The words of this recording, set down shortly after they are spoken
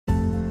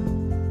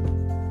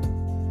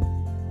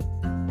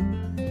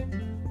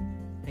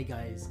Hey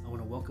guys, I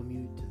want to welcome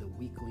you to the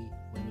weekly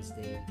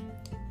Wednesday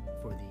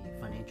for the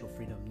Financial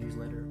Freedom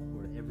newsletter,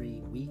 where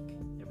every week,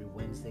 every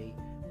Wednesday,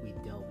 we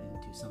delve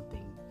into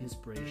something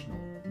inspirational,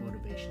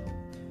 motivational,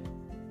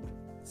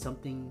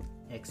 something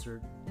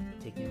excerpt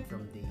taken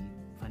from the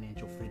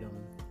Financial Freedom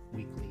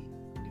weekly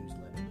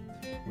newsletter.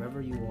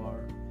 Wherever you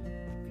are,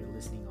 if you're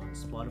listening on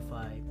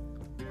Spotify,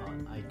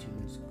 on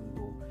iTunes,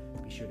 Google,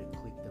 be sure to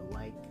click the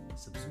like,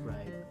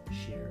 subscribe,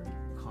 share,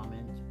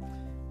 comment.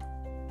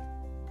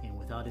 And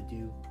without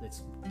ado,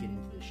 let's get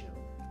into the show.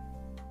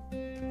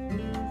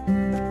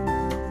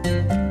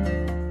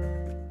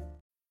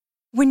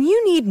 When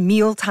you need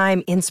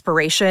mealtime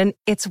inspiration,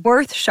 it's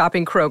worth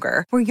shopping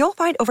Kroger, where you'll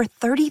find over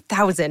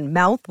 30,000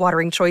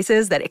 mouth-watering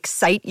choices that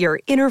excite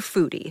your inner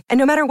foodie. And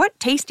no matter what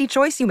tasty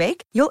choice you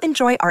make, you'll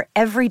enjoy our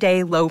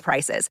everyday low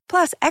prices,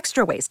 plus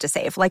extra ways to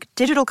save, like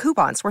digital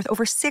coupons worth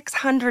over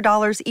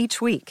 $600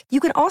 each week. You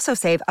can also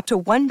save up to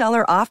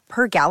 $1 off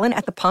per gallon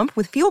at the pump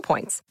with fuel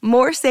points.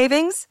 More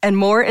savings and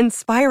more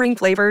inspiring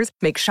flavors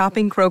make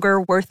shopping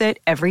Kroger worth it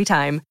every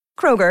time.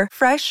 Kroger,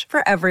 fresh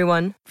for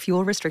everyone.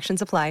 Fuel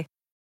restrictions apply.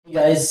 Hey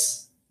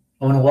guys,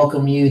 I want to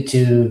welcome you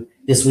to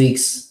this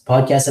week's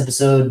podcast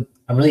episode.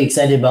 I'm really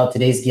excited about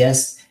today's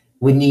guest,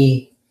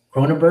 Whitney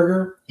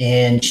Kroneberger,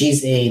 and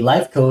she's a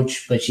life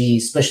coach, but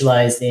she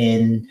specialized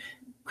in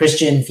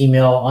Christian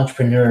female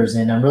entrepreneurs,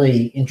 and I'm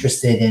really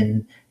interested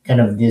in kind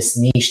of this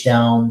niche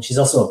down. She's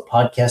also a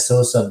podcast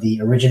host of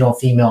the Original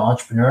Female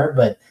Entrepreneur,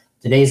 but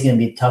today is going to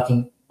be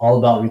talking all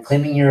about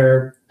reclaiming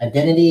your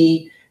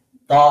identity,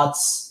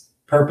 thoughts,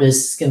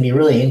 purpose. It's going to be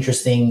really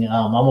interesting.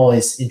 I'm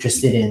always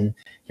interested in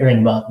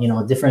hearing about,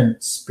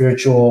 different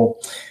spiritual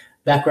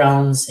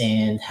backgrounds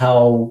and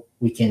how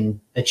we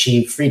can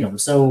achieve freedom.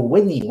 So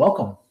Whitney,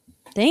 welcome.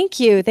 Thank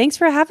you. Thanks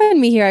for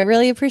having me here. I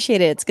really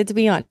appreciate it. It's good to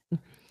be on.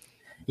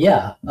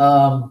 Yeah.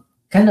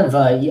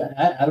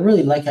 I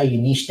really like how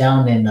you niche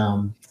down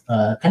and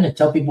kind of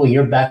tell people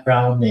your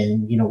background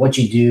and, what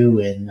you do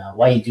and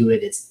why you do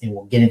it. And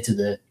we'll get into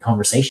the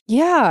conversation.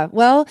 Yeah.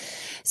 Well,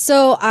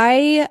 so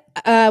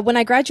when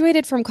I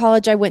graduated from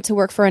college, I went to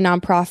work for a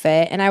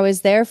nonprofit, and I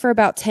was there for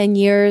about 10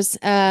 years.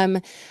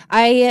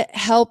 I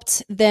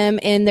helped them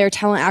in their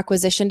talent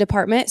acquisition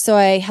department. So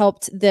I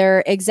helped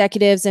their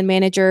executives and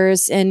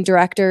managers and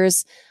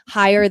directors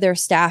hire their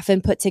staff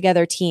and put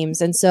together teams.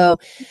 And so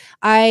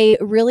I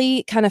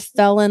really kind of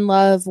fell in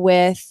love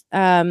with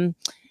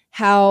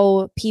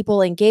how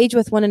people engage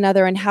with one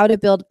another and how to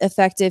build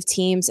effective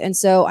teams. And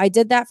so I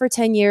did that for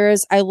 10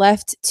 years. I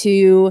left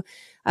to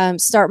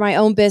start my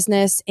own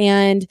business,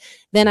 and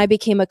then I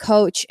became a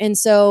coach. And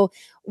so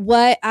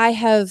what I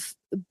have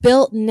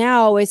built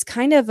now is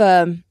kind of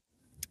a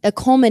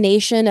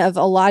culmination of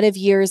a lot of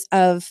years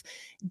of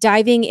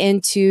diving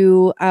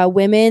into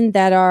women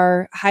that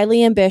are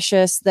highly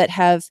ambitious, that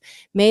have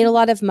made a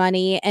lot of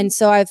money. And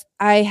so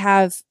I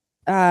have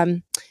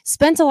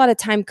spent a lot of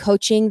time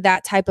coaching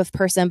that type of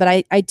person.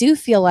 But I do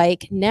feel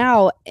like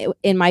now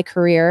in my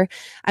career,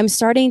 I'm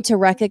starting to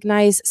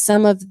recognize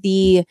some of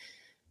the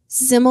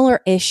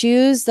similar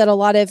issues that a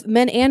lot of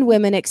men and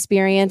women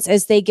experience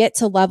as they get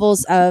to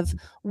levels of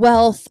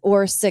wealth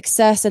or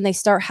success, and they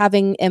start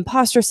having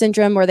imposter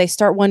syndrome, or they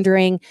start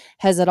wondering,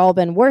 has it all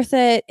been worth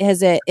it? Is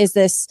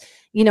this,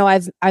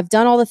 I've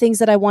done all the things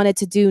that I wanted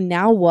to do.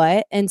 Now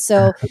what? And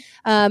so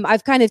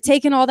I've kind of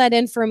taken all that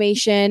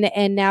information,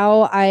 and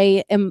now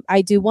I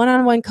do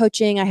one-on-one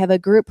coaching. I have a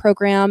group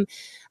program,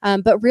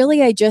 but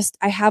really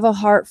I have a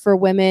heart for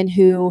women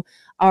who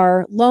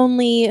are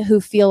lonely, who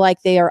feel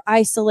like they are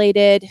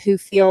isolated, who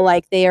feel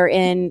like they are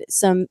in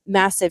some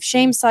massive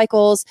shame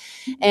cycles.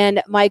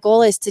 And my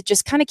goal is to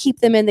just kind of keep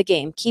them in the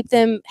game, keep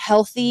them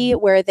healthy,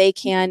 where they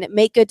can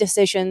make good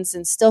decisions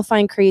and still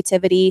find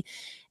creativity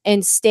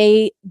and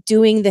stay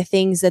doing the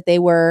things that they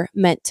were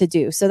meant to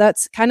do. So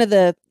that's kind of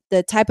the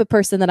type of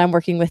person that I'm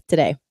working with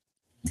today.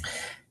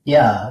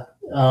 Yeah,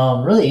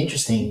 really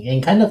interesting.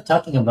 And kind of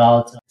talking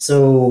about,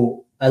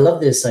 so I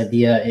love this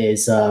idea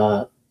is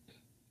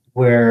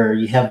where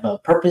you have a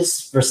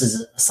purpose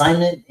versus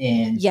assignment,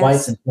 and Yes. why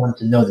it's important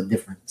to know the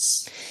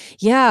difference.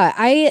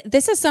 Yeah,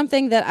 this is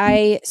something that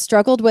I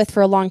struggled with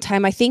for a long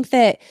time. I think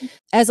that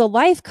as a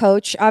life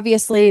coach,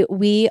 obviously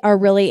we are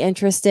really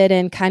interested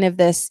in kind of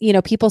this,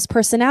 people's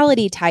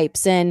personality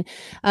types and,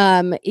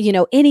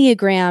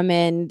 Enneagram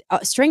and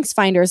Strengths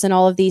Finders and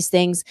all of these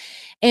things.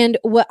 And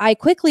what I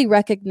quickly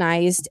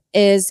recognized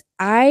is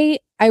I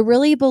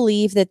really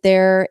believe that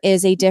there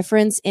is a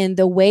difference in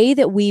the way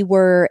that we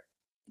were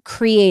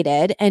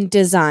created and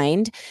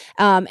designed.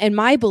 And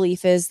my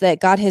belief is that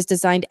God has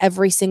designed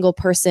every single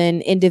person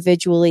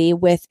individually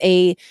with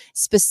a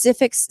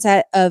specific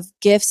set of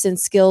gifts and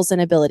skills and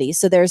abilities.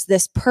 So there's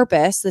this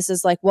purpose. This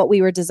is like what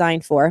we were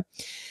designed for.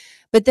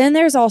 But then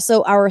there's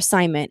also our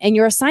assignment, and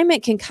your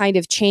assignment can kind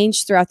of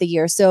change throughout the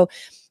year. So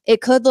it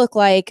could look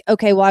like,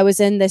 okay, well, I was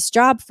in this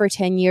job for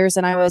 10 years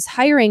and I was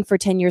hiring for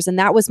 10 years, and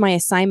that was my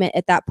assignment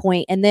at that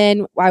point. And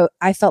then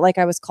I felt like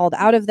I was called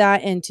out of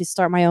that and to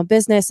start my own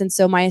business. And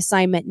so my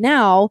assignment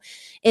now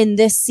in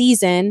this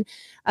season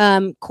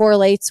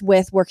correlates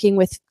with working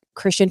with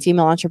Christian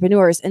female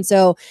entrepreneurs. And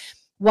so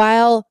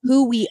while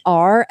who we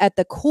are at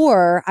the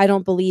core, I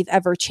don't believe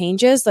ever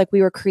changes. Like,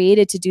 we were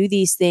created to do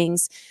these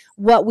things.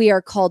 What we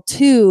are called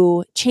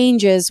to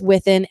changes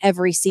within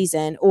every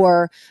season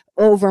or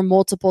over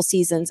multiple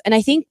seasons. And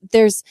I think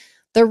there's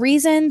the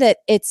reason that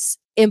it's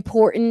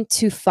important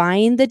to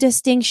find the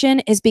distinction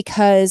is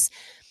because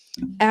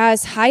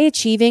as high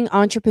achieving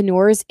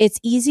entrepreneurs, it's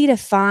easy to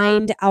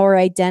find our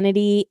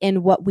identity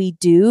in what we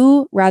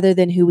do rather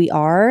than who we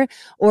are,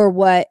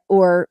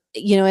 or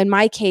in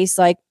my case,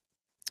 like,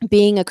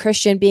 being a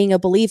Christian, being a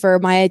believer,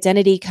 my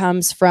identity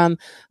comes from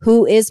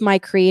who is my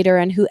creator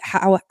and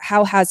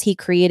how has he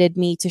created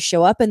me to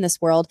show up in this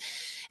world.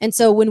 And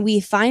so when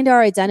we find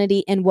our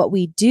identity in what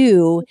we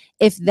do,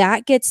 if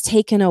that gets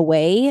taken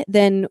away,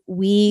 then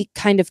we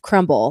kind of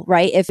crumble,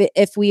 right?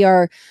 If we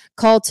are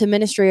called to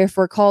ministry, if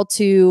we're called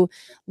to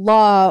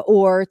law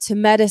or to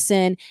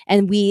medicine,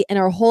 and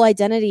our whole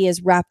identity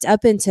is wrapped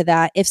up into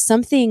that, if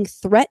something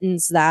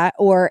threatens that,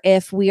 or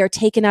if we are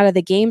taken out of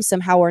the game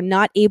somehow or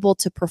not able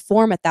to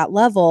perform at that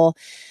level,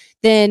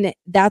 then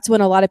that's when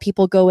a lot of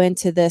people go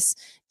into this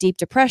deep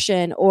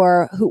depression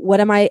or what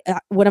am I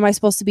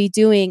supposed to be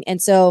doing?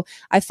 And so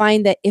I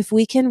find that if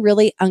we can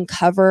really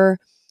uncover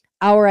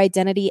our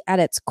identity at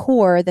its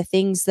core, the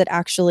things that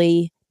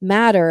actually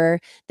matter,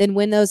 then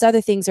when those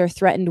other things are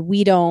threatened,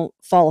 we don't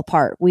fall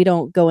apart. We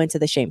don't go into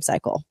the shame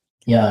cycle.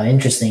 Yeah,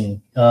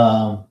 interesting.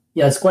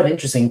 It's quite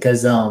interesting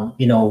because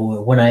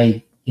when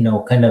I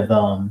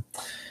when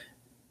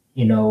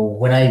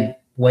I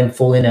went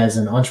full in as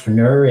an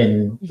entrepreneur,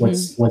 and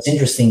what's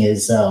interesting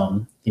is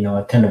a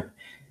kind of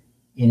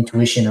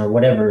intuition or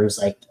whatever is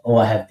like, oh,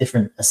 I have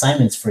different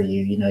assignments for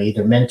you,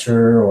 either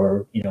mentor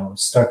or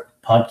start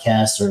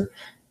podcasts or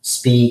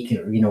speak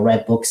or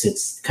write books.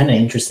 It's kind of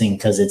interesting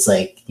because it's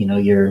like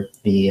you're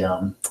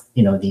the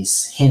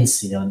these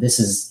hints, this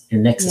is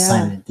your next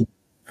assignment,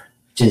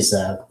 which is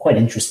quite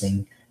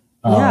interesting.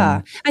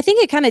 I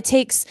think it kind of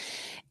takes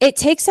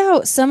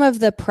out some of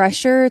the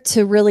pressure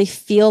to really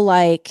feel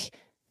like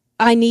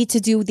I need to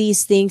do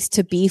these things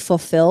to be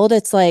fulfilled.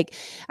 It's like,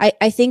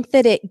 I think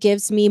that it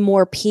gives me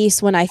more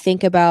peace when I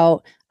think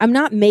about,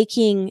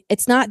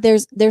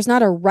 there's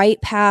not a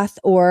right path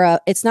or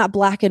it's not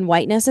black and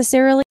white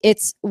necessarily.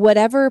 It's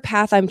whatever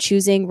path I'm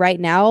choosing right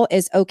now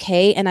is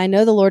okay. And I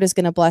know the Lord is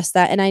going to bless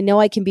that. And I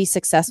know I can be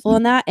successful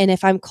in that. And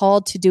if I'm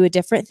called to do a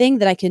different thing,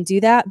 that I can do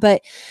that.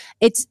 But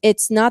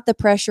it's not the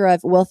pressure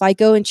of, well, if I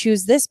go and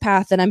choose this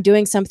path, then I'm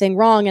doing something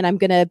wrong and I'm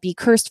going to be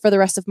cursed for the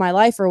rest of my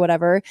life or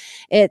whatever.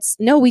 It's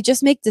no, we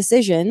just make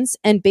decisions.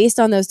 And based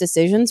on those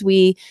decisions,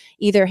 we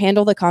either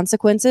handle the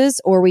consequences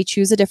or we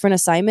choose a different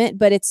assignment.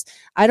 But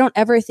I don't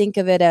ever think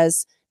of it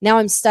as, now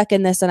I'm stuck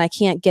in this and I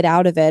can't get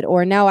out of it,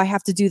 or now I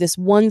have to do this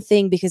one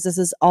thing because this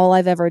is all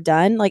I've ever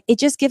done. Like, it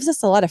just gives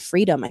us a lot of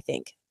freedom, I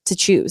think, to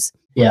choose.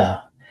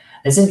 Yeah.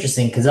 It's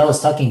interesting because I was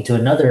talking to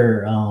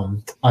another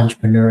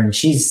entrepreneur, and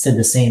she said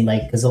the same,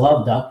 like, because a lot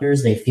of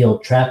doctors, they feel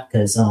trapped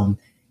because,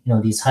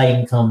 these high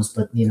incomes,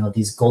 but,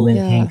 these golden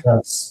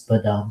handcuffs,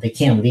 but they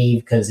can't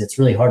leave because it's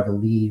really hard to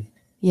leave.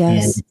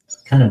 Yes. And it's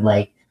kind of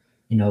like,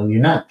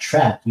 you're not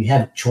trapped. You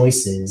have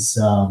choices.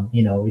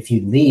 If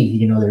you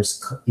leave,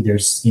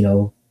 there's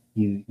you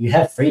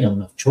have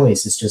freedom of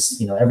choice. It's just,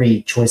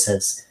 every choice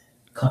has,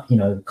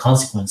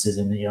 consequences.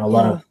 And, a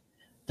lot of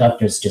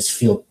doctors just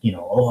feel,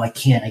 oh, I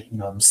can't,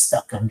 I'm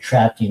stuck, I'm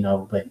trapped,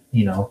 but,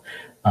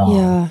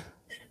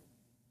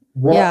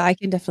 I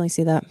can definitely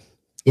see that.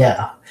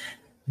 Yeah.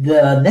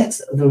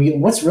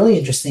 What's really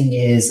interesting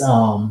is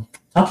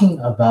talking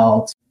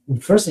about, the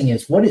first thing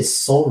is, what is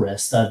soul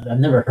rest? I've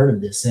never heard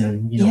of this.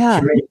 And,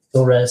 curated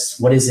soul rest,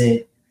 what is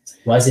it?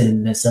 Why is it a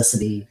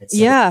necessity?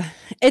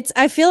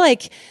 I feel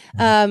like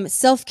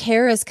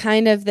self-care is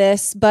kind of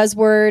this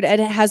buzzword, and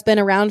it has been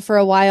around for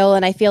a while.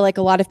 And I feel like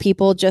a lot of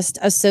people just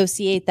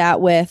associate that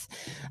with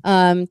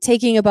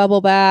taking a bubble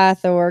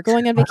bath or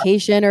going on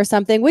vacation or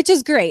something, which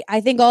is great.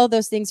 I think all of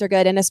those things are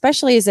good. And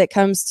especially as it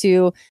comes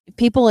to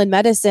people in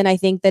medicine, I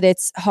think that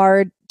it's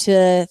hard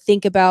to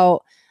think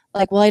about,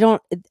 like, well,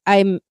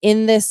 I'm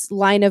in this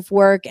line of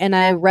work and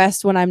I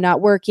rest when I'm not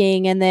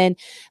working.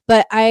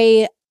 But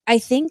I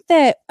think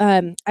that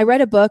I read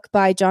a book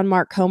by John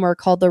Mark Comer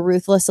called The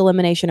Ruthless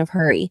Elimination of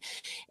Hurry.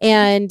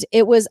 And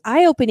it was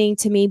eye-opening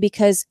to me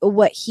because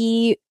what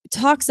he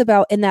talks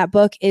about in that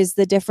book is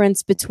the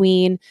difference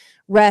between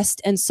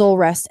rest and soul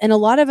rest. And a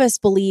lot of us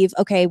believe,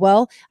 okay,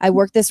 well, I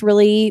work this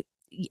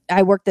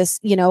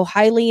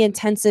highly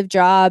intensive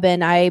job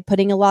and I'm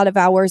putting a lot of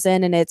hours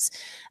in, and it's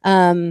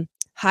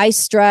high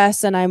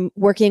stress and I'm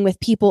working with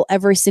people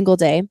every single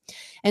day.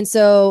 And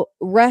so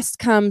rest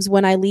comes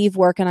when I leave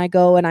work and I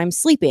go and I'm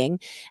sleeping.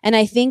 And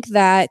I think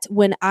that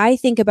when I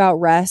think about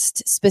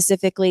rest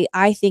specifically,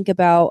 I think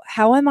about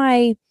how am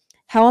I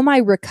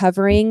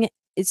recovering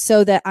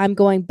so that I'm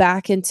going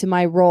back into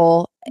my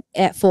role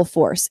at full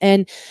force.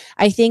 And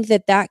I think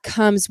that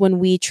comes when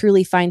we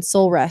truly find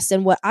soul rest.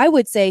 And what I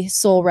would say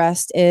soul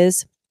rest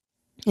is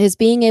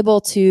being able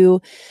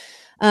to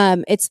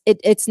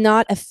It's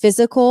not a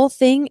physical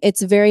thing.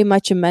 It's very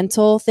much a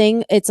mental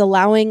thing. It's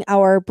allowing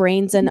our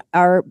brains and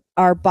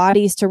our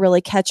bodies to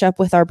really catch up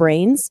with our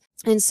brains.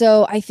 And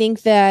so I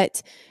think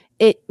that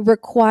it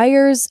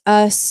requires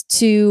us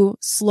to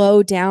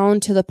slow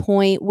down to the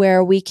point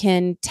where we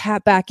can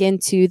tap back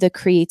into the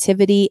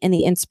creativity and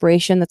the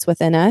inspiration that's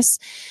within us.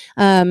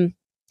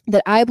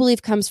 That I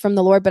believe comes from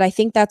the Lord. But I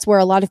think that's where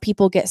a lot of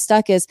people get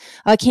stuck is,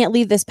 I can't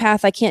leave this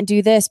path. I can't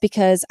do this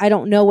because I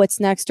don't know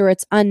what's next or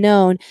it's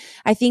unknown.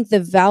 I think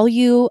the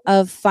value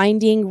of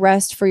finding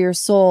rest for your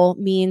soul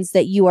means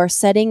that you are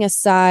setting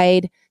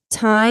aside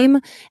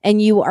time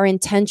and you are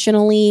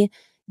intentionally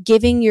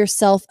giving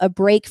yourself a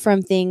break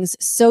from things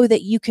so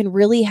that you can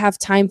really have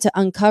time to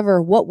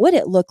uncover, what would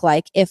it look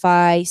like if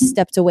I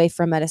stepped away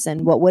from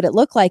medicine? What would it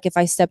look like if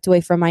I stepped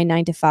away from my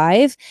 9 to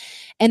 5?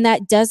 And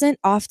that doesn't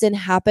often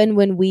happen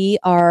when we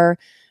are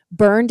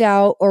burned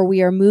out or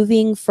we are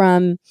moving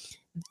from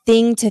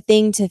thing to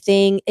thing to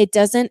thing. It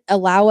doesn't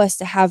allow us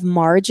to have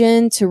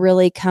margin to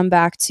really come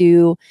back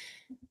to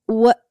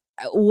what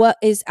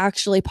is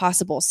actually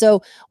possible.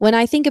 So when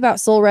I think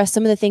about soul rest,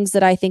 some of the things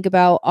that I think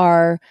about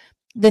are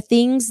the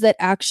things that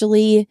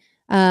actually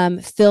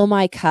fill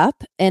my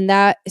cup. And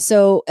that,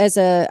 so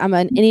I'm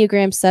an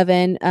Enneagram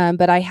 7,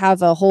 but I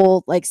have a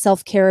whole like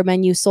self-care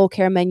menu, soul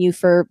care menu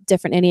for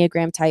different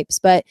Enneagram types.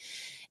 But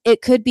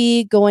it could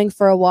be going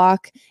for a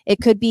walk. It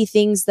could be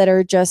things that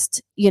are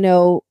just,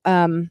 it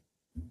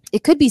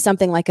could be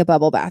something like a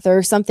bubble bath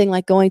or something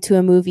like going to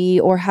a movie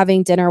or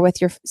having dinner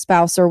with your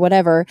spouse or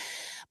whatever.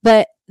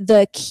 But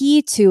the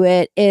key to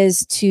it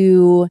is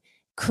to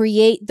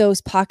create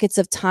those pockets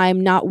of time,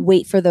 not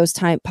wait for those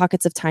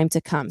pockets of time to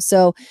come.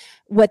 So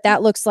what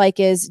that looks like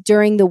is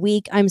during the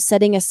week, I'm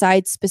setting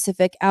aside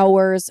specific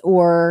hours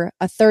or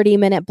a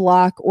 30-minute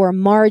block or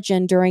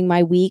margin during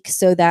my week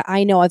so that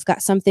I know I've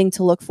got something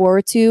to look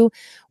forward to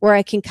where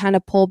I can kind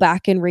of pull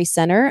back and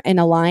recenter and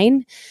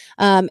align.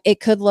 It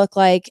could look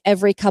like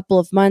every couple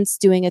of months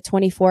doing a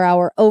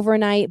 24-hour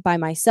overnight by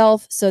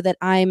myself so that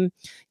I'm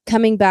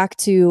coming back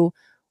to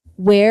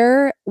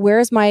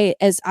where's my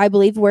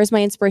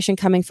inspiration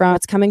coming from?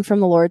 It's coming from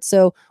the Lord.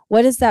 So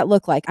what does that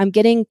look like? I'm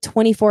getting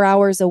 24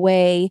 hours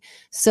away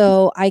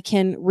so I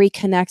can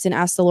reconnect and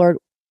ask the Lord,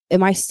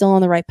 am I still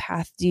on the right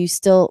path?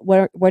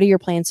 What are your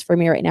plans for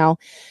me right now?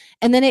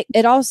 And then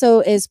it also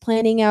is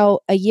planning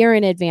out a year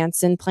in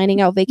advance and planning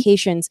out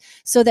vacations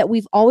so that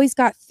we've always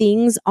got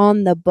things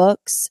on the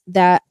books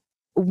that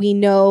we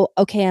know,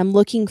 okay, I'm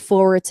looking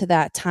forward to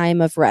that time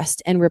of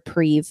rest and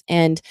reprieve.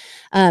 And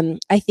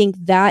I think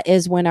that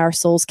is when our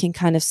souls can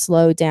kind of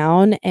slow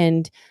down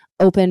and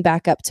open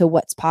back up to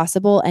what's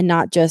possible and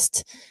not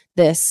just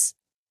this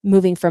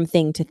moving from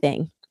thing to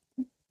thing.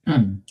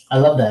 I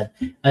love that.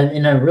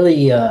 And I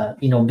really,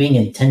 being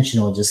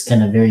intentional, just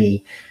kind of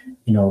very,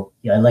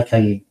 I like how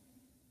you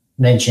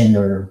mentioned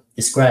or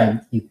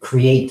described, you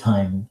create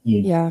time.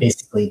 You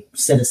basically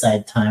set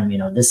aside time,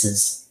 this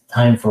is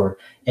time for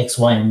X,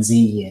 Y, and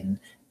Z and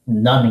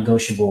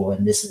non-negotiable.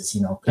 And this is,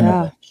 kind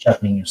of like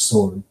sharpening your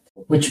sword,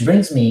 which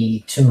brings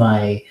me to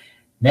my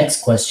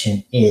next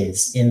question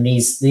is in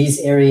these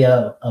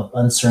area of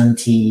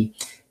uncertainty,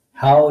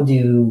 how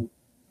do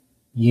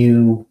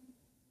you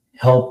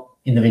help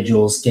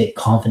individuals get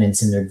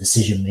confidence in their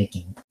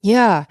decision-making?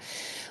 Yeah.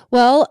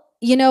 Well,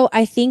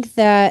 I think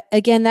that,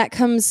 again, that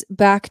comes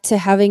back to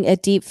having a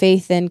deep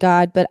faith in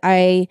God. But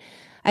I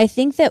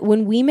think that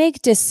when we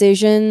make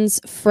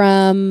decisions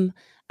from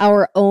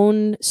our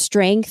own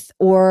strength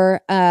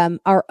or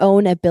our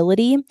own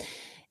ability,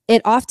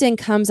 it often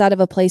comes out of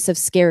a place of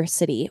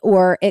scarcity,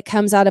 or it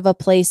comes out of a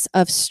place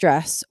of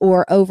stress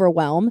or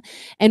overwhelm.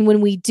 And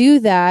when we do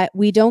that,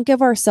 we don't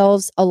give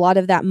ourselves a lot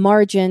of that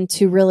margin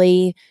to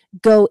really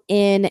go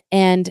in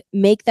and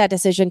make that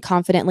decision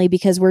confidently,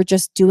 because we're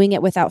just doing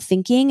it without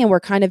thinking. And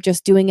we're kind of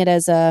just doing it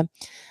as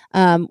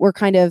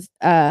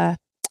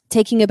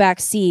taking a back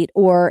seat,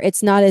 or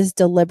it's not as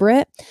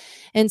deliberate.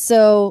 And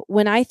so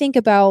when I think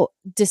about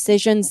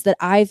decisions that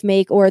I've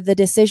made or the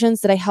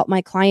decisions that I help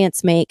my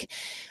clients make,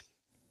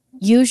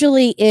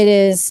 usually it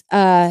is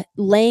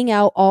laying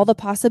out all the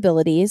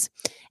possibilities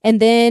and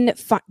then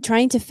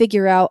trying to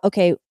figure out,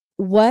 okay,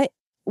 what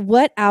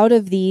out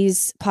of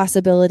these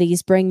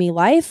possibilities bring me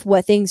life?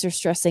 What things are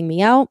stressing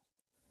me out?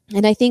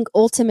 And I think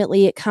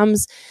ultimately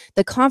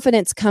the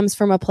confidence comes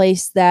from a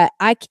place that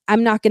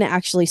I'm not going to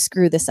actually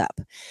screw this up,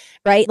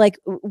 right? Like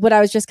what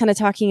I was just kind of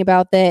talking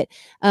about, that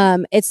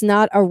it's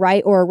not a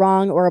right or a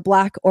wrong or a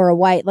black or a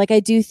white. Like I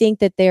do think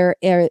that there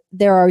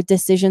are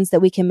decisions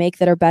that we can make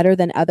that are better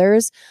than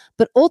others,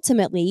 but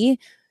ultimately,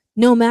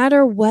 no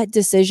matter what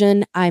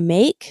decision I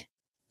make,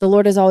 the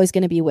Lord is always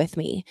going to be with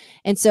me.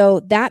 And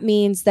so that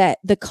means that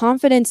the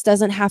confidence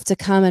doesn't have to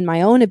come in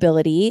my own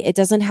ability. It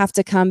doesn't have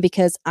to come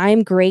because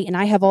I'm great and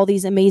I have all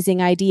these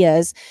amazing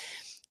ideas.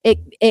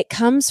 It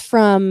comes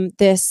from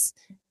this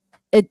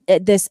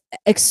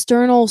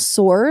external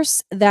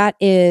source that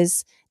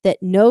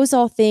knows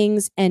all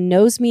things and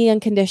knows me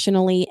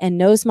unconditionally and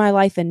knows my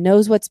life and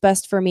knows what's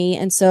best for me.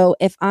 And so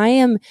if I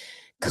am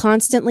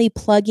constantly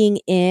plugging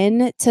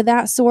in to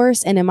that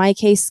source, and in my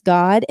case,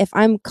 God, if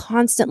I'm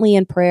constantly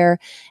in prayer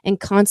and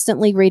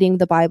constantly reading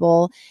the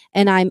Bible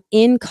and I'm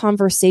in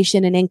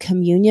conversation and in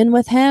communion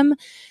with him,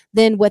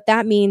 then what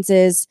that means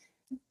is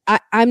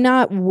I'm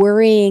not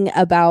worrying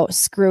about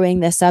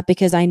screwing this up,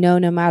 because I know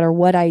no matter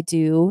what I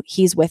do,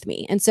 he's with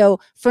me. And so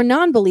for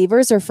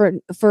non-believers, or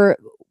for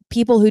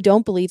people who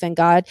don't believe in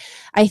God,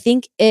 I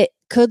think it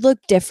could look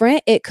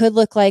different. It could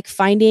look like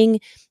finding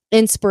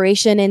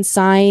inspiration in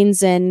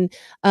signs and,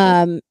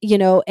 and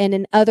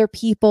in other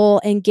people,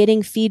 and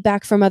getting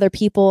feedback from other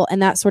people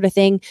and that sort of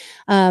thing.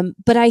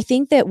 But I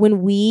think that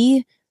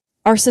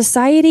our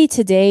society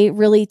today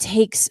really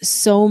takes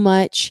so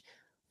much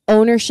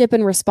ownership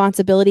and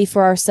responsibility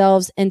for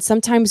ourselves. And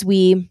sometimes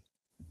we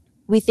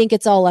think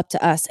it's all up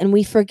to us, and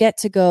we forget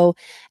to go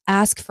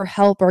ask for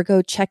help or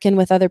go check in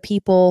with other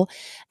people.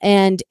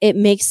 And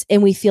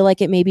we feel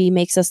like it maybe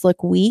makes us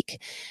look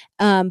weak.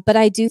 But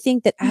I do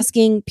think that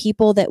asking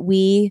people that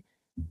we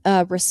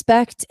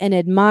respect and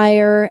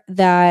admire,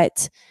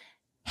 that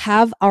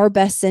have our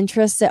best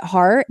interests at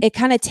heart, it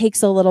kind of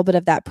takes a little bit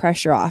of that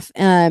pressure off.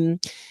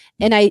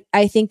 And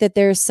I think that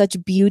there's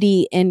such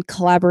beauty in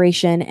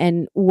collaboration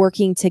and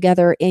working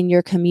together in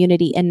your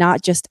community, and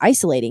not just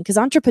isolating. Because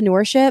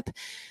entrepreneurship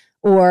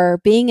or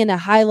being in a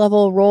high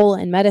level role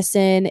in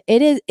medicine,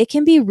 it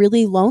can be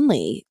really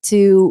lonely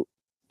to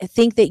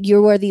think that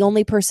you are the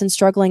only person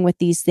struggling with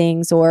these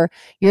things, or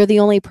you're the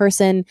only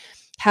person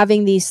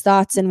having these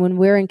thoughts. And when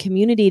we're in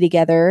community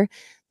together,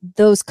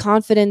 those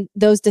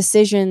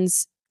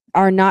decisions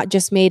are not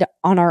just made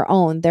on our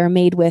own. They're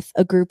made with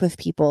a group of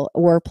people,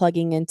 or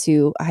plugging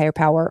into a higher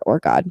power or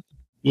God.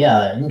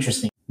 Yeah,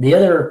 interesting. The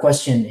other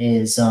question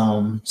is,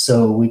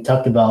 so we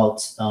talked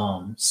about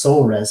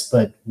soul rest,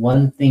 but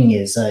one thing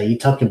is you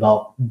talked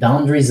about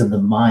boundaries of the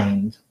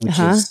mind, which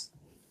is,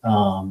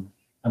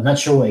 I'm not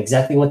sure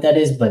exactly what that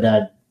is, but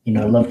I'd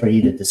love for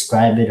you to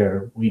describe it,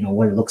 or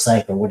what it looks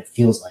like or what it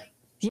feels like.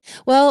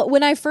 Well,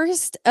 when I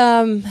first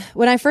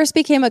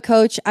became a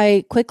coach,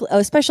 I quickly,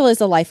 especially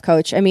as a life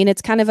coach, I mean,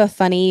 it's kind of a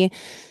funny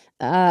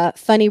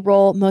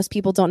role. Most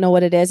people don't know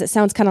what it is. It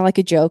sounds kind of like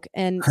a joke.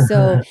 And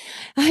so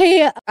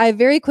I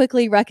very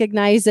quickly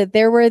recognized that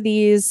there were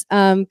these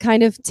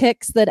kind of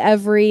tics that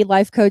every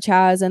life coach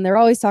has. And they're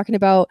always talking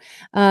about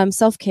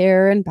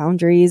self-care and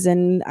boundaries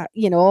and,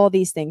 all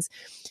these things.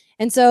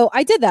 And so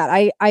I did that.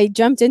 I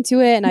jumped into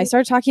it and I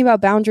started talking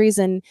about boundaries.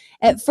 And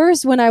at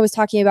first, when I was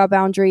talking about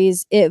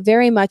boundaries, it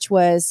very much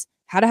was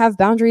how to have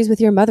boundaries with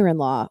your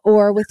mother-in-law,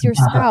 or with your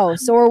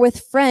spouse, or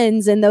with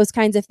friends, and those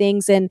kinds of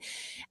things. And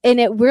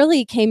it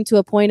really came to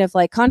a point of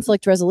like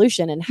conflict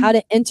resolution and how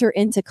to enter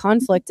into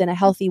conflict in a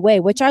healthy way,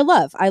 which I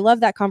love. I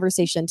love that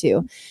conversation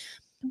too.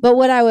 But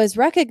what I was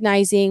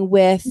recognizing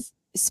with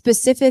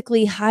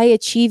specifically high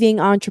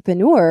achieving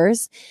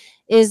entrepreneurs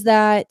is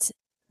that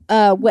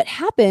what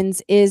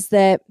happens is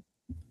that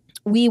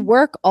we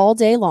work all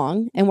day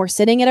long, and we're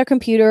sitting at our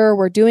computer,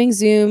 we're doing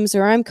Zooms,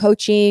 or I'm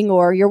coaching,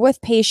 or you're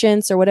with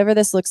patients, or whatever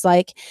this looks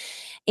like.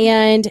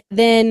 And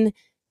then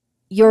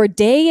your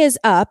day is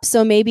up.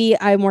 So maybe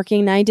I'm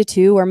working 9 to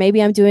 2, or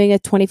maybe I'm doing a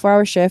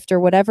 24-hour shift, or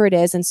whatever it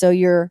is. And so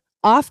you're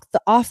off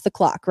the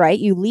clock, right?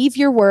 You leave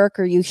your work,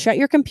 or you shut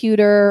your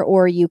computer,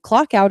 or you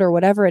clock out, or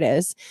whatever it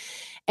is.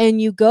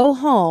 And you go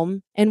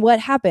home, and what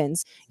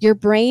happens? Your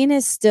brain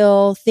is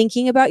still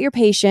thinking about your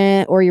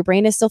patient, or your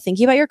brain is still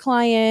thinking about your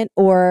client,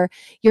 or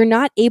you're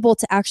not able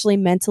to actually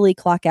mentally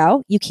clock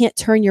out. You can't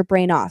turn your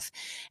brain off.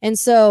 And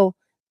so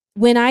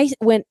when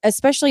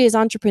especially as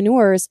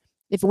entrepreneurs,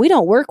 if we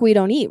don't work, we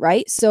don't eat,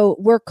 right? So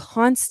we're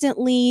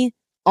constantly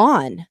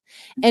on.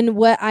 And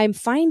what I'm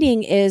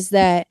finding is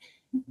that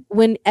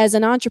as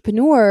an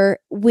entrepreneur,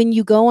 when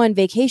you go on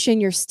vacation,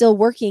 you're still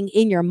working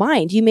in your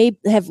mind. You may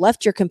have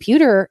left your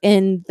computer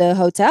in the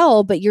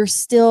hotel, but you're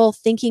still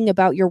thinking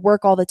about your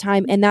work all the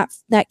time. And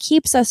that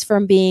keeps us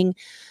from being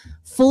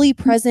fully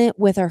present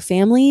with our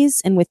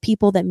families and with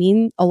people that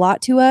mean a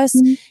lot to us.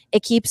 Mm-hmm.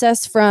 It keeps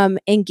us from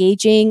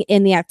engaging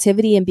in the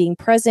activity and being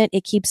present.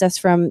 It keeps us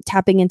from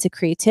tapping into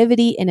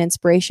creativity and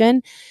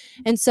inspiration.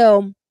 And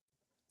so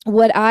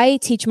what I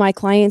teach my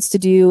clients to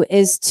do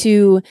is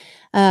to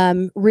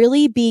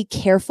really be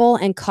careful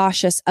and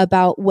cautious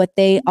about what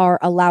they are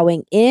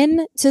allowing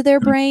in to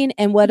their brain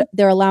and what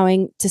they're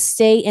allowing to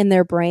stay in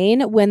their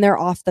brain when they're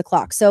off the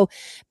clock. So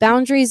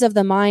boundaries of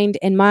the mind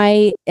and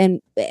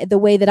the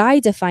way that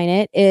I define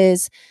it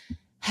is,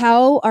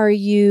 how are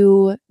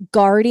you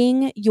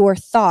guarding your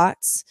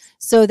thoughts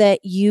so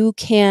that you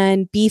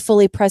can be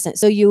fully present?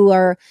 So you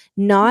are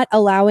not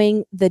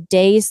allowing the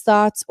day's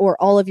thoughts or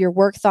all of your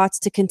work thoughts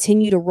to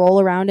continue to roll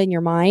around in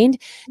your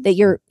mind, that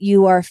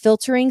you are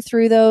filtering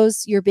through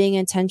those. You're being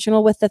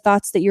intentional with the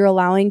thoughts that you're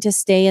allowing to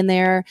stay in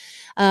there.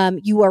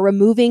 You are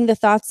removing the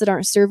thoughts that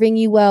aren't serving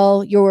you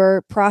well.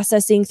 You're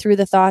processing through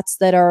the thoughts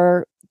that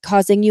are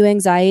causing you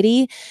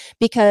anxiety,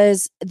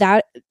 because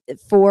that,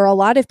 for a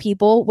lot of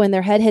people, when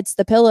their head hits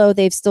the pillow,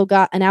 they've still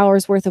got an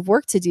hour's worth of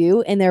work to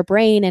do in their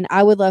brain. And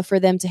I would love for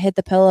them to hit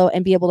the pillow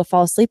and be able to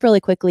fall asleep really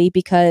quickly,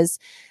 because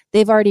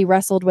they've already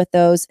wrestled with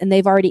those, and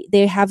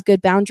they have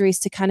good boundaries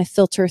to kind of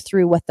filter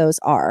through what those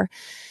are.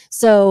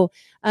 So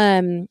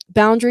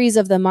boundaries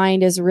of the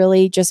mind is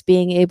really just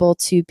being able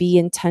to be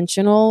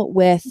intentional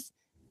with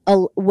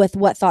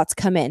what thoughts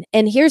come in.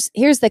 And here's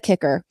the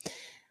kicker.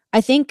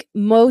 I think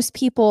most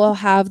people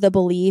have the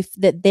belief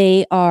that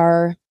they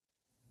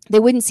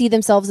wouldn't see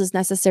themselves as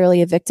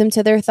necessarily a victim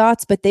to their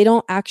thoughts, but they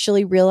don't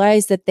actually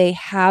realize that they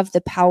have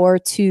the power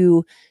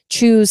to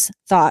choose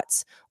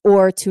thoughts,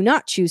 or to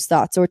not choose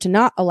thoughts, or to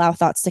not allow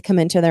thoughts to come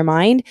into their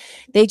mind.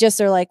 They just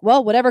are like,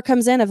 well, whatever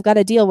comes in, I've got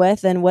to deal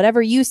with. And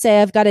whatever you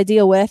say, I've got to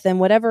deal with. And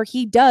whatever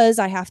he does,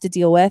 I have to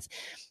deal with.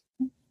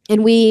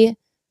 And we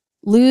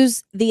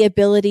lose the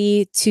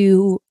ability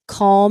to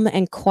calm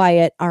and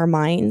quiet our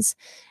minds.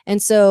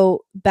 And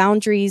so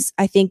boundaries,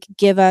 I think,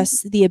 give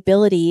us the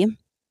ability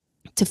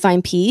to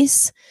find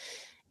peace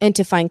and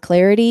to find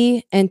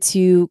clarity and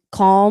to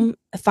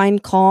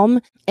find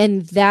calm.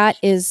 And that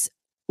is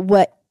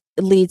what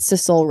leads to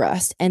soul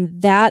rest.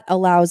 And that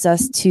allows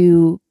us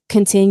to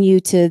continue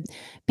to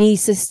be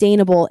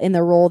sustainable in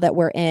the role that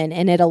we're in.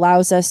 And it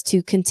allows us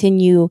to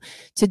continue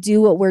to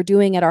do what we're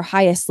doing at our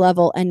highest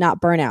level and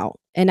not burn out.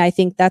 And I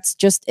think that's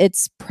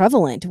it's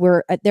prevalent.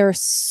 There are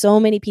so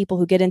many people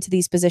who get into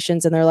these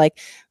positions and they're like,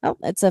 oh,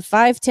 it's a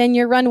 5-10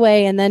 year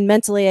runway. And then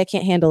mentally I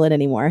can't handle it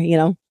anymore.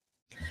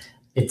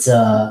 It's,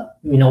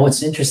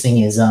 what's interesting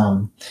is,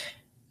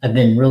 I've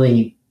been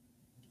really,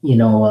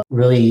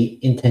 really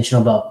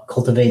intentional about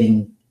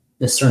cultivating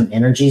the certain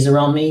energies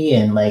around me.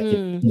 And like,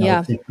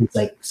 if it's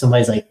like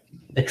somebody's like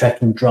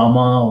attracting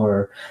drama,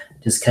 or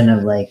just kind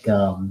of like,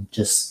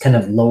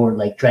 lower,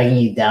 like dragging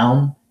you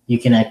down, you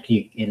can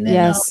actually, and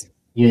then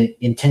you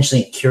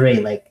intentionally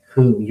curate like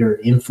who your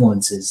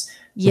influence is.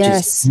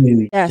 Yes.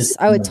 Yes.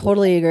 I would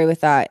totally agree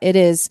with that. It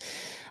is.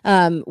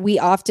 We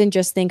often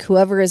just think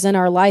whoever is in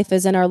our life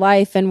is in our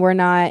life, and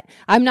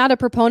I'm not a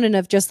proponent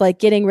of just like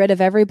getting rid of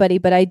everybody,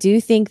 but I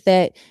do think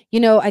that,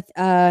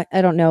 I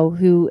don't know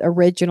who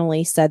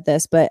originally said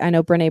this, but I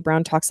know Brené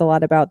Brown talks a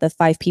lot about the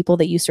 5 people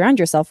that you surround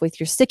yourself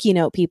with, your sticky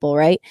note people,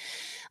 right?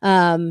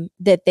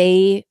 That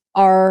they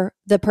are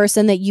the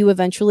person that you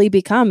eventually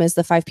become, is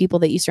the 5 people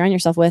that you surround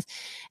yourself with.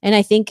 And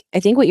I think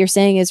what you're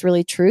saying is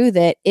really true,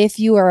 that if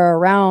you are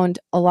around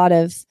a lot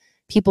of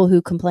people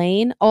who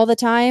complain all the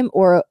time,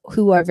 or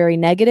who are very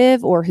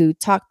negative, or who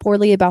talk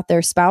poorly about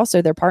their spouse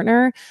or their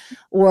partner,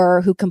 or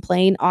who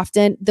complain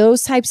often,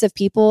 those types of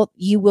people,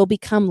 you will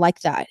become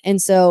like that.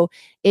 And so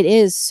it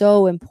is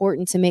so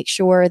important to make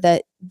sure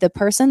that the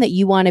person that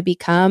you want to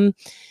become,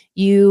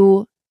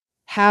 you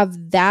have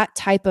that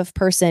type of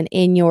person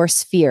in your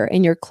sphere,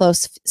 in your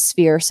close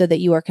sphere, so that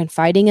you are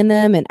confiding in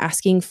them and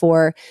asking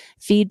for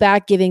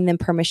feedback, giving them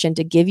permission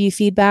to give you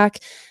feedback.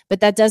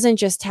 But that doesn't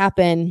just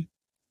happen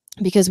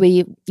because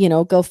we,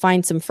 go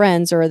find some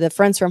friends, or the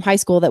friends from high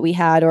school that we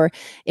had, or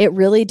it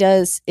really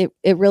does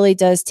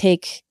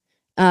take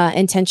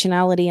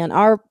intentionality on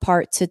our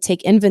part to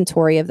take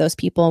inventory of those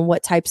people and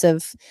what types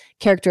of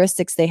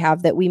characteristics they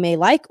have that we may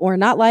like or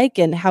not like,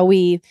 and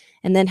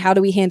then how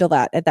do we handle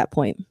that at that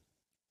point?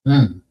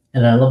 And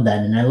I love that.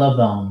 And I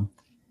love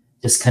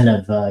just kind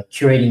of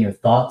curating your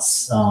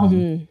thoughts.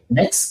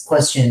 Next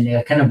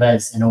question, kind of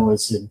as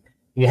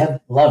you have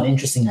a lot of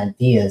interesting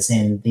ideas.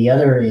 And the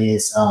other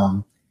is,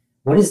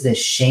 what is the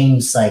shame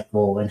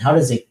cycle, and how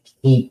does it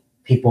keep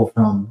people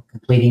from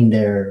completing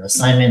their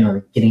assignment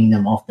or getting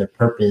them off their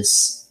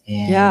purpose?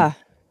 And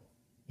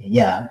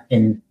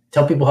and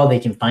tell people how they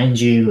can find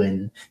you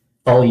and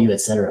follow you,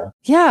 etc.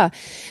 Yeah.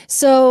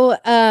 So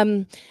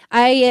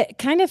I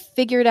kind of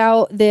figured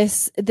out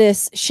this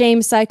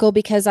shame cycle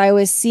because I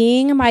was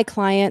seeing my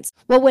clients.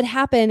 What would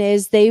happen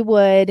is they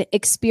would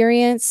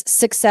experience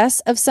success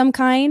of some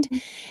kind,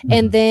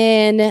 and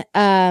then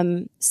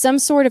some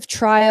sort of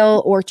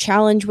trial or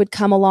challenge would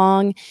come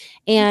along,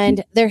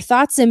 and their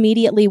thoughts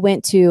immediately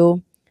went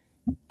to,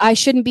 I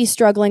shouldn't be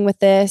struggling with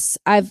this.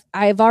 I've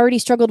already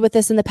struggled with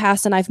this in the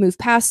past, and I've moved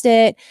past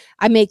it.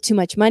 I make too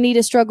much money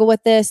to struggle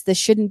with this. This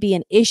shouldn't be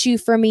an issue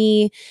for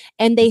me.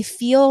 And they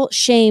feel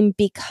shame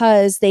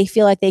because they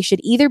feel like they should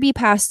either be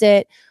past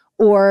it,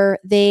 or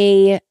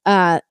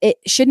it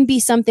shouldn't be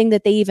something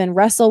that they even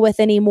wrestle with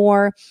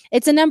anymore.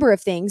 It's a number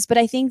of things, but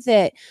I think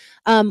that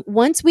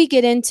once we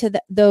get into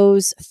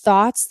those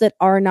thoughts that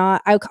are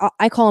not,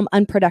 I call them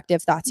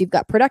unproductive thoughts. You've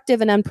got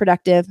productive and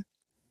unproductive,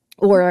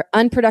 or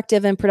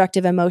unproductive and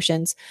productive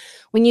emotions.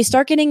 When you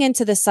start getting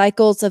into the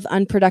cycles of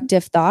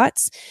unproductive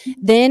thoughts,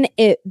 then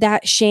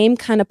that shame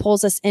kind of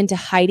pulls us into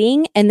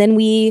hiding. And then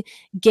we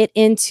get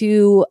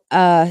into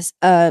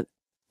a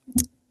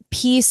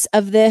piece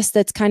of this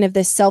that's kind of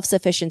this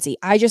self-sufficiency.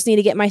 I just need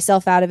to get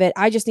myself out of it.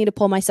 I just need to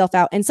pull myself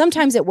out. And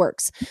sometimes it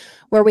works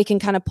where we can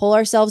kind of pull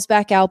ourselves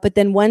back out. But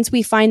then once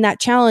we find that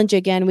challenge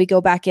again, we go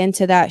back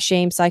into that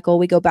shame cycle.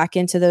 We go back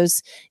into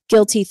those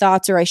guilty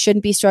thoughts, or I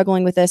shouldn't be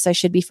struggling with this. I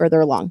should be further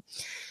along.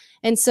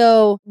 And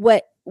so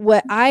what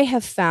what I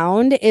have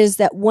found is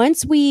that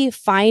once we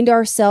find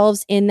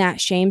ourselves in that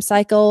shame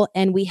cycle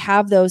and we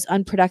have those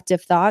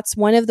unproductive thoughts,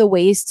 one of the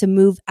ways to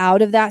move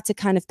out of that, to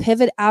kind of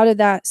pivot out of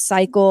that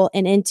cycle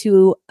and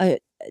into a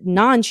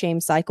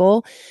non-shame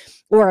cycle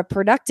or a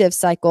productive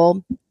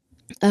cycle,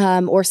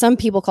 or some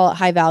people call it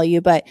high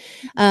value, but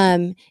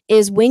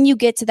is when you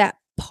get to that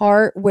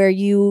part where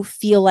you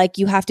feel like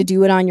you have to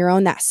do it on your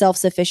own, that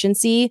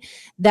self-sufficiency,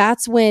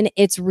 that's when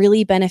it's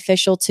really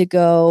beneficial to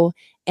go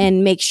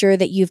and make sure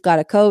that you've got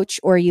a coach,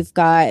 or you've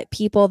got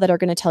people that are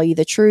going to tell you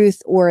the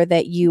truth, or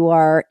that you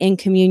are in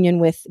communion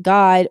with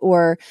God,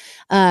 or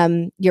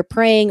you're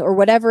praying, or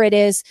whatever it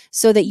is,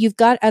 so that you've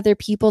got other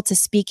people to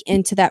speak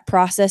into that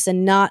process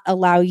and not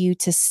allow you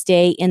to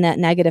stay in that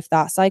negative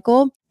thought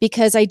cycle.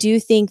 Because I do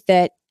think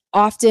that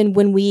often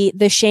when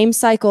the shame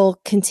cycle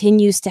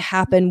continues to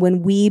happen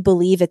when we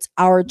believe it's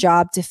our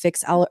job to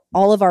fix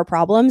all of our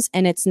problems,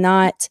 and it's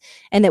not,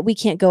 and that we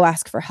can't go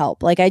ask for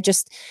help. Like I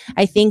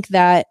think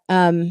that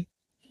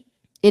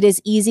it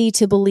is easy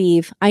to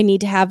believe I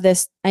need to have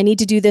this, I need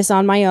to do this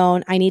on my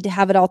own, I need to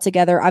have it all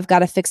together, I've got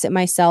to fix it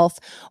myself,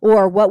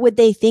 or what would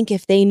they think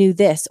if they knew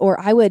this,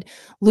 or I would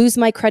lose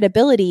my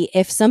credibility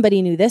if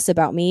somebody knew this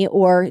about me,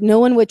 or no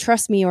one would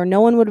trust me, or no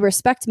one would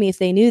respect me if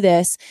they knew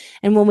this.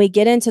 And when we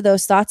get into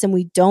those thoughts and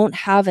we don't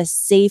have a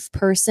safe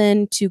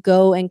person to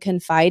go and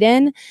confide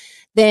in,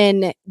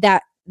 then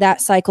that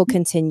cycle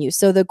continues.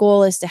 So the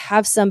goal is to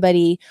have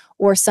somebody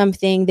or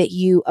something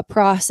a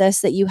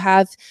process that you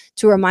have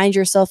to remind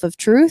yourself of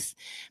truth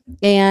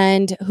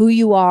and who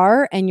you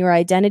are and your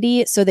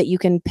identity, so that you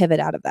can pivot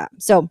out of that.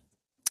 So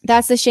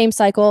that's the shame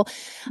cycle.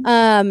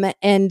 And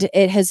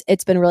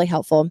it's been really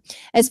helpful.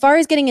 As far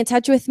as getting in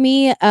touch with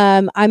me,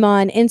 I'm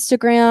on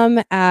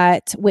Instagram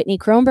at Whitney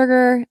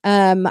Kroneberger.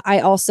 I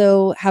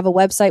also have a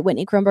website,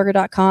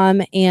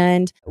 whitneykroneberger.com.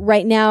 And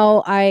right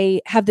now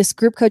I have this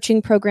group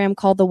coaching program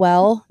called the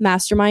Well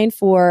Mastermind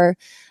for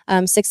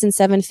 6 and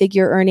 7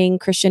 figure earning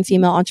Christian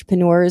female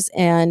entrepreneurs.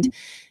 And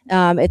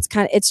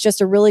it's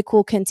just a really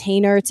cool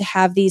container to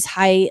have these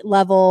high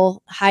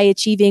level, high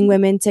achieving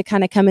women to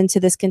kind of come into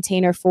this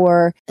container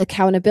for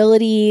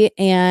accountability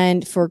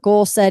and for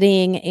goal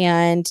setting,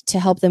 and to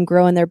help them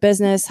grow in their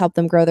business, help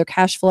them grow their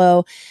cash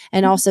flow,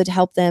 and also to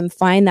help them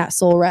find that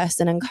soul rest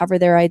and uncover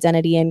their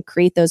identity and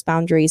create those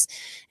boundaries.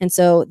 And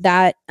so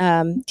that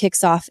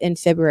kicks off in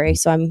February.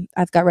 So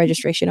I've got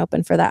registration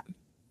open for that.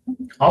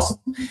 Awesome.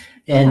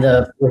 And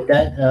with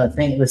that,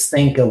 let's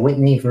thank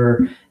Whitney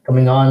for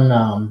coming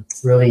on.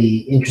 It's really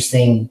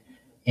interesting.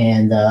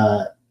 And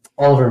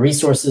all of her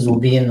resources will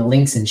be in the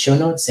links and show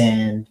notes.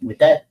 And with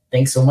that,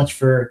 thanks so much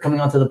for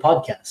coming onto the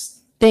podcast.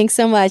 Thanks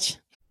so much.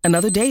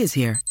 Another day is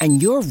here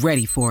and you're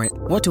ready for it.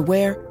 What to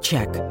wear?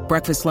 Check.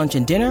 Breakfast, lunch,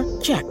 and dinner?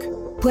 Check.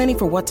 Planning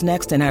for what's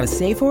next and how to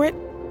save for it?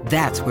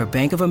 That's where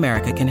Bank of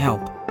America can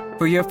help.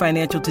 For your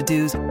financial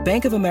to-dos,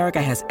 Bank of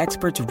America has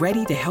experts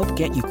ready to help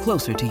get you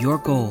closer to your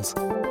goals.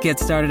 Get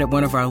started at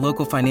one of our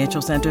local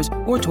financial centers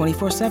or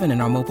 24/7 in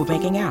our mobile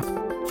banking app.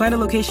 Find a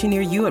location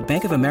near you at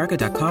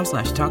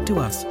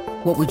bankofamerica.com/talktous.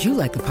 What would you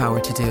like the power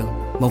to do?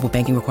 Mobile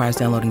banking requires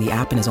downloading the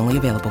app and is only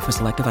available for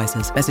select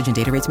devices. Message and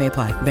data rates may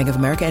apply. Bank of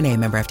America N.A.,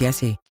 member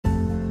FDIC.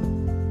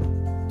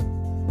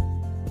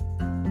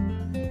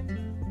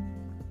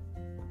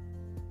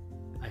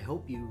 I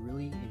hope you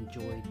really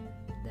enjoyed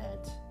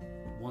that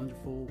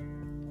wonderful,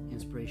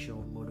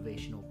 inspirational,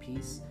 motivational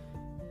piece.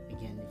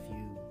 Again,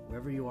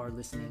 wherever you are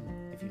listening,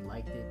 if you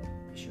liked it,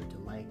 be sure to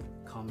like,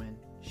 comment,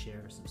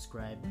 share,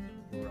 subscribe.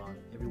 We're on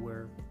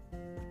everywhere: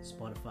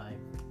 Spotify,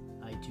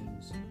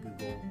 iTunes,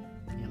 Google,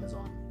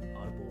 Amazon,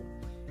 Audible.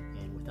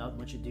 And without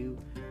much ado,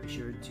 be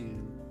sure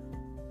to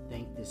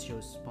thank this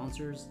show's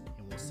sponsors,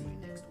 and we'll see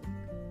you next week.